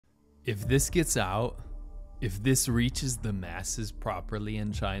If this gets out, if this reaches the masses properly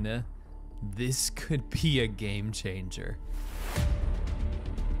in China, this could be a game changer.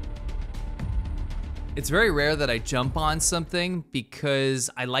 It's very rare that I jump on something because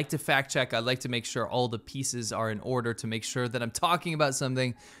I like to fact check. I like to make sure all the pieces are in order to make sure that I'm talking about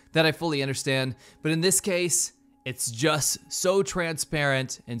something that I fully understand. But in this case, it's just so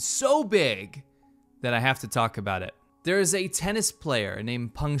transparent and so big that I have to talk about it. There is a tennis player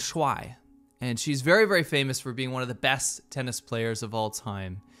named Peng Shuai, and she's very, very famous for being one of the best tennis players of all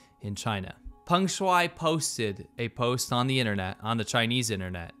time in China. Peng Shuai posted a post on the internet, on the Chinese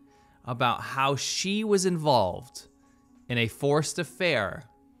internet, about how she was involved in a forced affair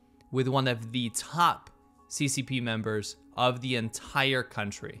with one of the top CCP members of the entire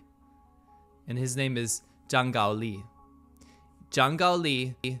country. And his name is Zhang Gaoli. Zhang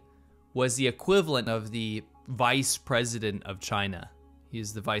Gaoli was the equivalent of the vice president of China. He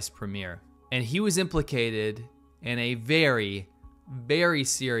is the vice premier. And he was implicated in a very, very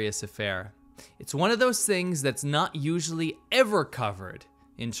serious affair. It's one of those things that's not usually ever covered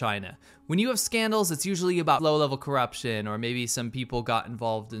in China. When you have scandals, it's usually about low-level corruption, or maybe some people got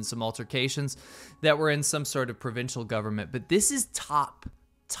involved in some altercations that were in some sort of provincial government. But this is top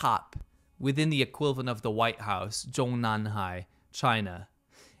within the equivalent of the White House, Zhongnanhai, China.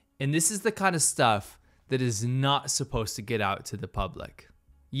 And this is the kind of stuff that is not supposed to get out to the public.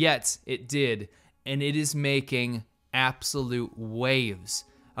 Yet it did, and it is making absolute waves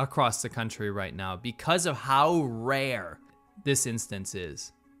across the country right now because of how rare this instance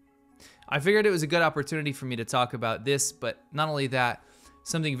is. I figured it was a good opportunity for me to talk about this, but not only that,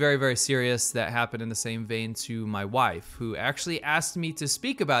 something very, very serious that happened in the same vein to my wife, who actually asked me to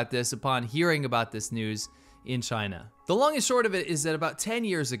speak about this upon hearing about this news in China. The long and short of it is that about 10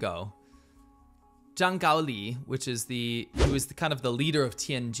 years ago, Zhang Gaoli, who is the kind of the leader of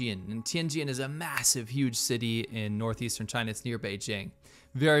Tianjin, and Tianjin is a massive, huge city in northeastern China. It's near Beijing.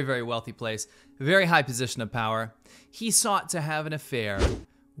 Very, very wealthy place, very high position of power. He sought to have an affair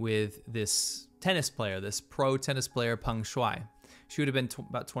with this tennis player, this pro tennis player, Peng Shuai. She would have been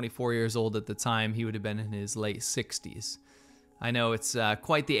about 24 years old at the time. He would have been in his late 60s. I know it's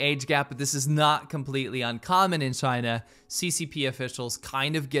quite the age gap, but this is not completely uncommon in China. CCP officials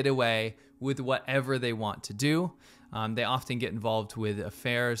kind of get away with whatever they want to do. They often get involved with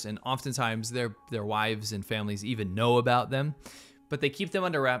affairs, and oftentimes their wives and families even know about them. But they keep them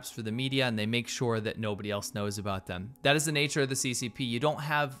under wraps for the media, and they make sure that nobody else knows about them. That is the nature of the CCP. You don't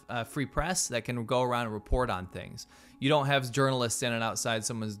have a free press that can go around and report on things. You don't have journalists standing outside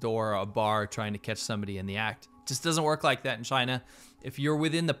someone's door or a bar trying to catch somebody in the act. It just doesn't work like that in China. If you're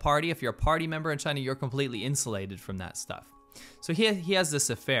within the party, if you're a party member in China, you're completely insulated from that stuff. So he has this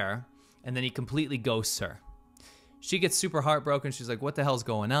affair, and then he completely ghosts her. She gets super heartbroken. She's like, what the hell's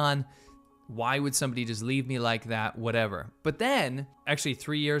going on? Why would somebody just leave me like that? Whatever. But then, actually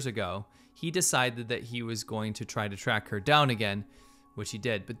 3 years ago, he decided that he was going to try to track her down again, which he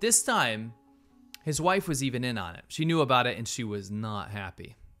did. But this time, his wife was even in on it. She knew about it, and she was not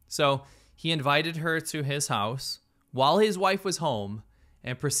happy. So he invited her to his house while his wife was home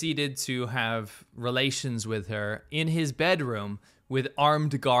and proceeded to have relations with her in his bedroom with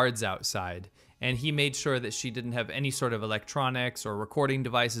armed guards outside. And he made sure that she didn't have any sort of electronics or recording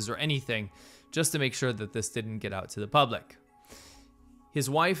devices or anything, just to make sure that this didn't get out to the public. His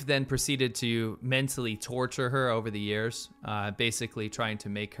wife then proceeded to mentally torture her over the years, basically trying to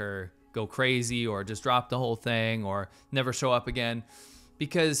make her go crazy or just drop the whole thing or never show up again,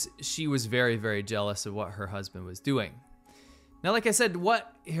 because she was very, very jealous of what her husband was doing. Now, like I said,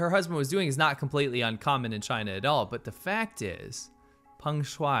 what her husband was doing is not completely uncommon in China at all, but the fact is, Peng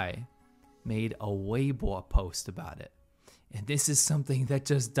Shuai made a Weibo post about it. And this is something that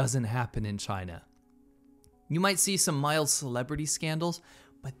just doesn't happen in China. You might see some mild celebrity scandals,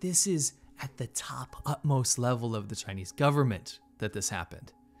 but this is at the utmost level of the Chinese government that this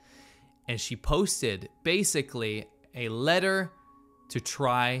happened. And she posted basically a letter to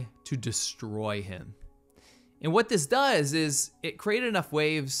try to destroy him. And what this does is it created enough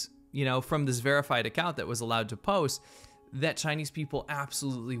waves, from this verified account that was allowed to post, that Chinese people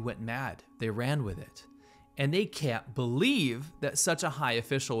absolutely went mad. They ran with it. And they can't believe that such a high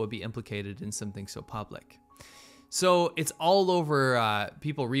official would be implicated in something so public. So it's all over,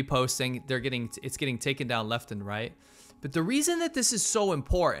 people reposting. It's getting taken down left and right. But the reason that this is so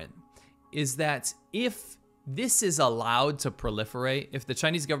important is that if this is allowed to proliferate, if the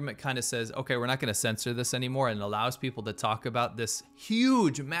Chinese government kind of says, okay, we're not going to censor this anymore, and allows people to talk about this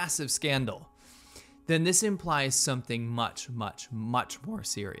huge, massive scandal, then this implies something much, much, much more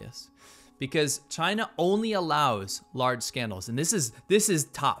serious. because China only allows large scandals. And this is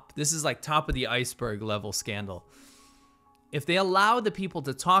top. This is like top of the iceberg level scandal. If they allow the people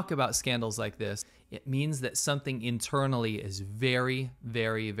to talk about scandals like this, it means that something internally is very,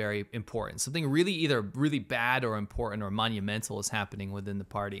 very, very important. Something really either really bad or important or monumental is happening within the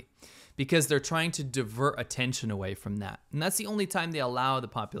party, because they're trying to divert attention away from that. And that's the only time they allow the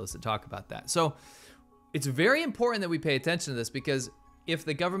populace to talk about that. So it's very important that we pay attention to this, because if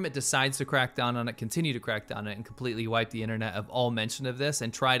the government decides to crack down on it, continue to crack down on it, and completely wipe the internet of all mention of this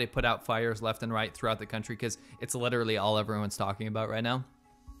and try to put out fires left and right throughout the country, because it's literally all everyone's talking about right now,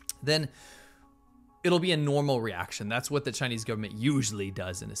 then it'll be a normal reaction. That's what the Chinese government usually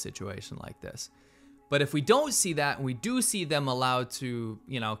does in a situation like this. But if we don't see that, and we do see them allowed to,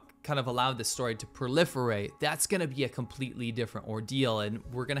 kind of allow this story to proliferate, that's going to be a completely different ordeal. And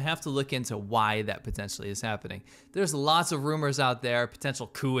we're going to have to look into why that potentially is happening. There's lots of rumors out there, potential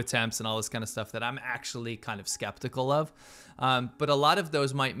coup attempts and all this kind of stuff that I'm actually kind of skeptical of. But a lot of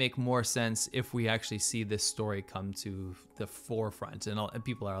those might make more sense if we actually see this story come to the forefront and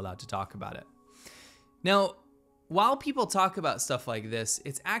people are allowed to talk about it. Now, while people talk about stuff like this,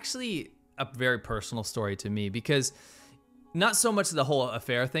 it's actually a very personal story to me, because not so much the whole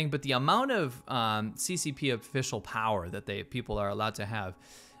affair thing, but the amount of CCP official power that people are allowed to have.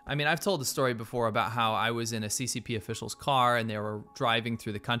 I mean, I've told the story before about how I was in a CCP official's car and they were driving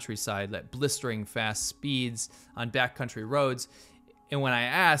through the countryside at blistering fast speeds on backcountry roads. And when I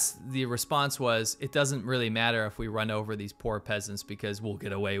asked, the response was, it doesn't really matter if we run over these poor peasants because we'll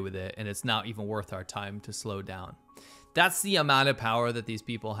get away with it, and it's not even worth our time to slow down. That's the amount of power that these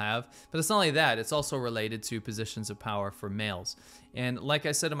people have. But it's not only that, it's also related to positions of power for males. And like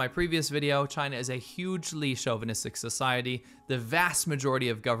I said in my previous video, China is a hugely chauvinistic society. The vast majority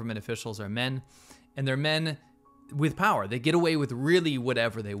of government officials are men, and they're men with power. They get away with really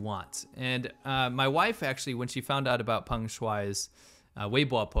whatever they want. And my wife actually, when she found out about Peng Shuai's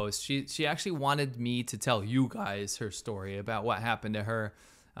Weibo post, she actually wanted me to tell you guys her story about what happened to her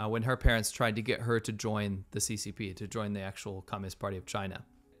when her parents tried to get her to join the CCP, to join the actual Communist Party of China.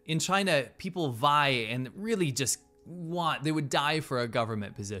 In China, people vie and really just they would die for a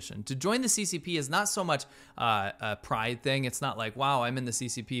government position. To join the CCP is not so much a pride thing. It's not like, wow, I'm in the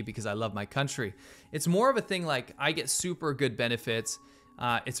CCP because I love my country. It's more of a thing like, I get super good benefits.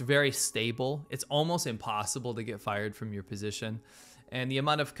 It's very stable. It's almost impossible to get fired from your position. And the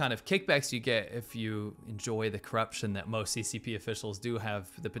amount of kind of kickbacks you get if you enjoy the corruption that most CCP officials do have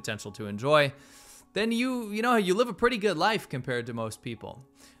the potential to enjoy, then you live a pretty good life compared to most people.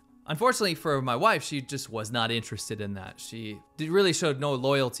 Unfortunately for my wife, she just was not interested in that. She really showed no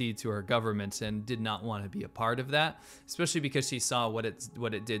loyalty to her government and did not want to be a part of that, especially because she saw what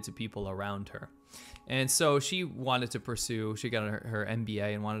it did to people around her. And so she got her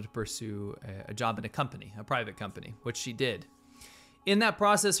MBA and wanted to pursue a job in a company, a private company, which she did. In that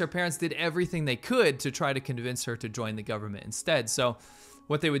process, her parents did everything they could to try to convince her to join the government instead. So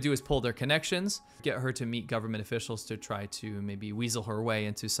what they would do is pull their connections, get her to meet government officials to try to maybe weasel her way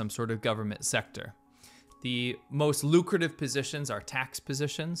into some sort of government sector. The most lucrative positions are tax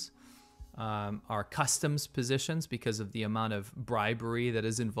positions, are customs positions because of the amount of bribery that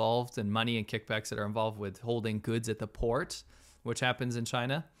is involved and money and kickbacks that are involved with holding goods at the port, which happens in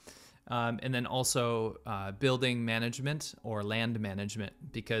China. And then also building management or land management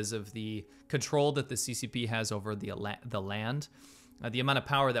because of the control that the CCP has over the land. The amount of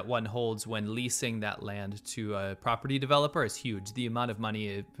power that one holds when leasing that land to a property developer is huge. The amount of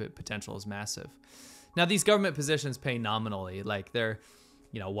money potential is massive. Now, these government positions pay nominally, like they're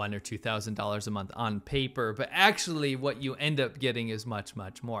 $1,000 or $2,000 a month on paper, but actually what you end up getting is much,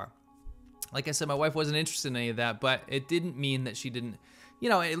 much more. Like I said, my wife wasn't interested in any of that, but it didn't mean that she didn't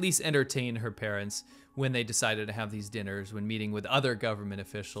at least entertain her parents when they decided to have these dinners, when meeting with other government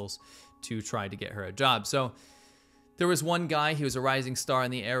officials to try to get her a job. So there was one guy, he was a rising star in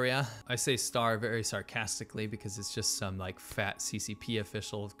the area. I say star very sarcastically because it's just some like fat CCP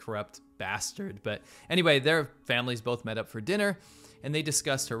official, corrupt bastard. But anyway, their families both met up for dinner and they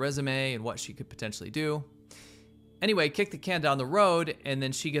discussed her resume and what she could potentially do. Anyway, kicked the can down the road, and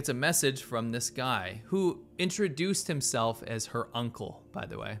then she gets a message from this guy who introduced himself as her uncle, by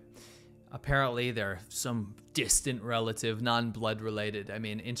the way. Apparently, they're some distant relative, non-blood related. I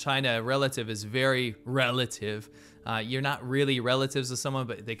mean, in China, a relative is very relative. You're not really relatives with someone,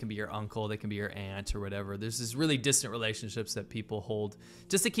 but they can be your uncle, they can be your aunt or whatever. There's these really distant relationships that people hold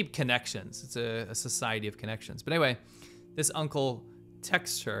just to keep connections. It's a society of connections. But anyway, this uncle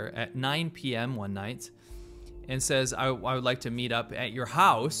texts her at 9 p.m. one night and says, I would like to meet up at your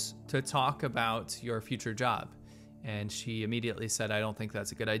house to talk about your future job. And she immediately said, I don't think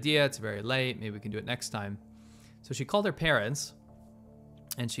that's a good idea. It's very late. Maybe we can do it next time. So she called her parents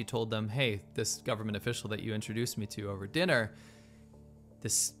and she told them, hey, this government official that you introduced me to over dinner,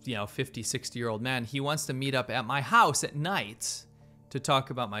 this, 50, 60-year-old man, he wants to meet up at my house at night to talk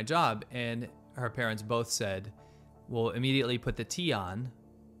about my job. And her parents both said, well, immediately put the tea on.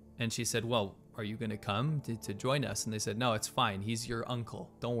 And she said, well, are you going to come to join us? And they said, no, it's fine. He's your uncle.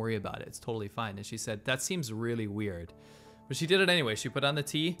 Don't worry about it. It's totally fine. And she said, that seems really weird. But she did it anyway. She put on the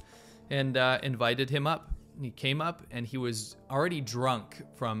tea and invited him up. He came up and he was already drunk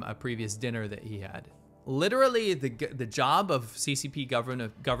from a previous dinner that he had. Literally, the job of CCP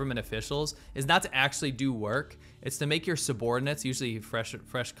government officials is not to actually do work. It's to make your subordinates, usually fresh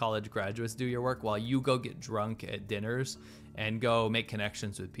college graduates, do your work while you go get drunk at dinners and go make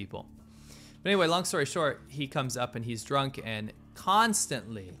connections with people. But anyway, long story short, he comes up and he's drunk and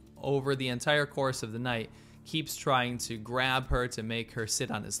constantly over the entire course of the night keeps trying to grab her to make her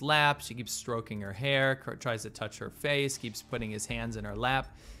sit on his lap. She keeps stroking her hair, tries to touch her face, keeps putting his hands in her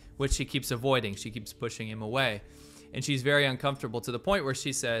lap, which she keeps avoiding. She keeps pushing him away. And she's very uncomfortable to the point where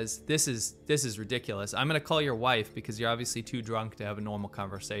she says, this is ridiculous. I'm going to call your wife because you're obviously too drunk to have a normal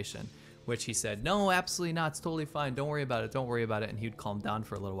conversation. Which he said, no, absolutely not. It's totally fine. Don't worry about it. Don't worry about it. And he'd calm down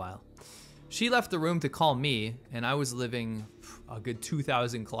for a little while. She left the room to call me, and I was living a good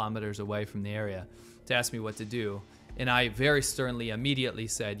 2,000 kilometers away from the area, to ask me what to do. And I very sternly immediately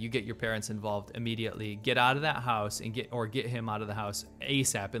said, you get your parents involved immediately. Get out of that house and get him out of the house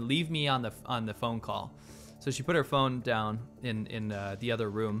ASAP and leave me on the phone call. So she put her phone down in the other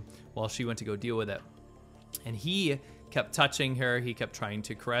room while she went to go deal with it. And he kept touching her. He kept trying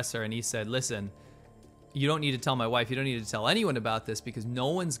to caress her. And he said, listen, you don't need to tell my wife. You don't need to tell anyone about this because no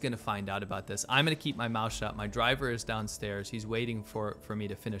one's going to find out about this. I'm going to keep my mouth shut. My driver is downstairs. He's waiting for me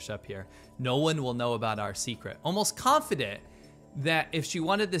to finish up here. No one will know about our secret. Almost confident that if she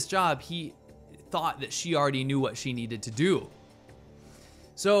wanted this job, he thought that she already knew what she needed to do.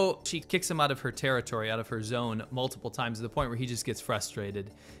 So she kicks him out of her territory, out of her zone multiple times to the point where he just gets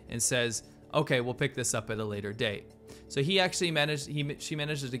frustrated and says, okay, we'll pick this up at a later date. So he actually she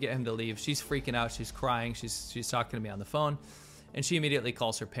manages to get him to leave. She's freaking out. She's crying. She's talking to me on the phone. And she immediately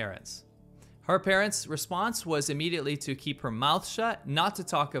calls her parents. Her parents' response was immediately to keep her mouth shut, not to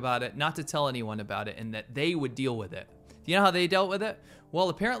talk about it, not to tell anyone about it, and that they would deal with it. Do you know how they dealt with it? Well,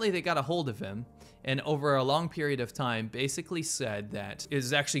 apparently they got a hold of him, and over a long period of time basically said that it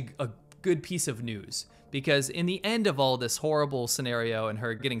was actually a good piece of news. Because in the end of all this horrible scenario and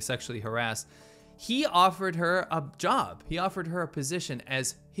her getting sexually harassed, he offered her a job. He offered her a position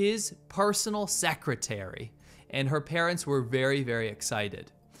as his personal secretary. And her parents were very, very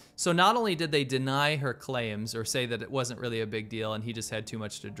excited. So not only did they deny her claims or say that it wasn't really a big deal and he just had too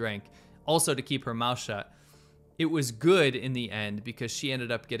much to drink, also to keep her mouth shut, it was good in the end because she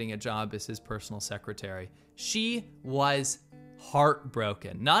ended up getting a job as his personal secretary. She was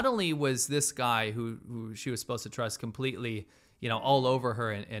heartbroken. Not only was this guy who she was supposed to trust completely, all over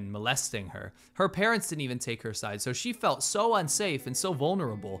her and molesting her, her parents didn't even take her side. So she felt so unsafe and so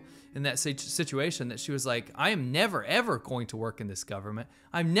vulnerable in that situation that she was like, I am never, ever going to work in this government.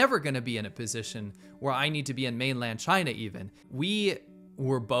 I'm never going to be in a position where I need to be in mainland China even. We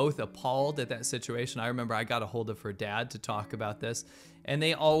were both appalled at that situation. I remember I got a hold of her dad to talk about this, and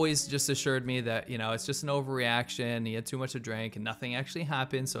they always just assured me that, it's just an overreaction. He had too much to drink and nothing actually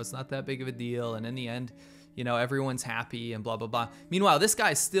happened, so it's not that big of a deal. And in the end, everyone's happy and blah, blah, blah. Meanwhile, this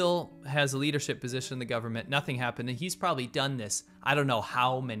guy still has a leadership position in the government. Nothing happened, and he's probably done this I don't know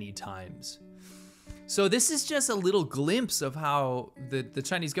how many times. So this is just a little glimpse of how the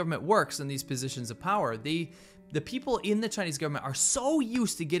Chinese government works in these positions of power. The people in the Chinese government are so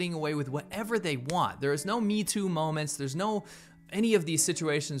used to getting away with whatever they want. There is no Me Too moments. There's no any of these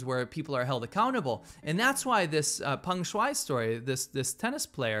situations where people are held accountable. And that's why this Peng Shuai story, this tennis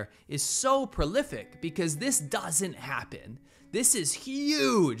player, is so prolific, because this doesn't happen. This is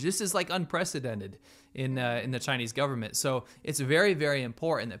huge. This is like unprecedented in the Chinese government. So it's very, very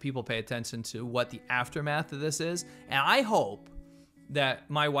important that people pay attention to what the aftermath of this is. And I hope that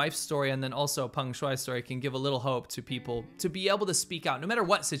my wife's story and then also Peng Shuai's story can give a little hope to people to be able to speak out, no matter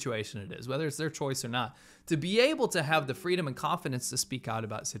what situation it is, whether it's their choice or not, to be able to have the freedom and confidence to speak out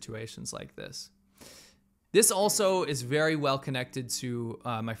about situations like this. This also is very well connected to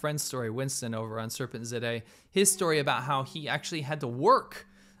my friend's story, Winston, over on Serpent ZA, his story about how he actually had to work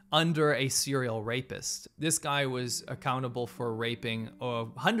under a serial rapist. This guy was accountable for raping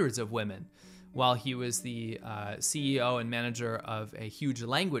hundreds of women while he was the CEO and manager of a huge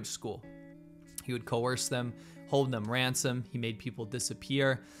language school. He would coerce them, hold them ransom. He made people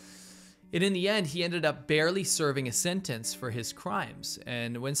disappear. And in the end, he ended up barely serving a sentence for his crimes.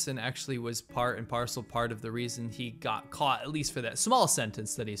 And Winston actually was part and parcel part of the reason he got caught, at least for that small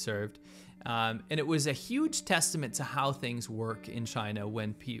sentence that he served. And it was a huge testament to how things work in China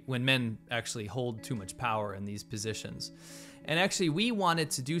when men actually hold too much power in these positions. And actually, we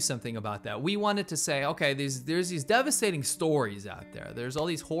wanted to do something about that. We wanted to say, okay, there's these devastating stories out there. There's all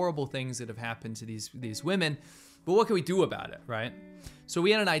these horrible things that have happened to these women, but what can we do about it, right? So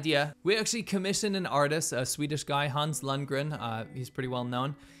we had an idea. We actually commissioned an artist, a Swedish guy, Hans Lundgren. He's pretty well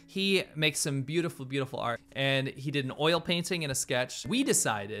known. He makes some beautiful, beautiful art, and he did an oil painting and a sketch. We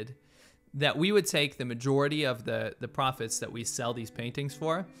decided that we would take the majority of the profits that we sell these paintings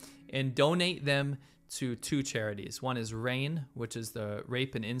for and donate them to 2 charities. One is RAIN, which is the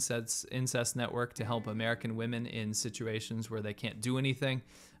Rape and Incest Network to help American women in situations where they can't do anything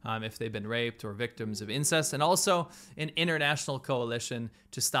if they've been raped or victims of incest, and also an international coalition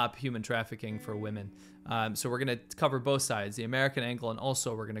to stop human trafficking for women. So we're gonna cover both sides, the American angle, and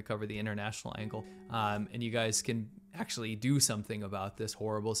also we're gonna cover the international angle. And you guys can actually do something about this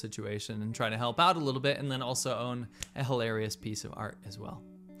horrible situation and try to help out a little bit, and then also own a hilarious piece of art as well.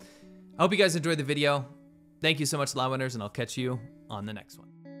 I hope you guys enjoyed the video. Thank you so much, Lawwinners, and I'll catch you on the next one.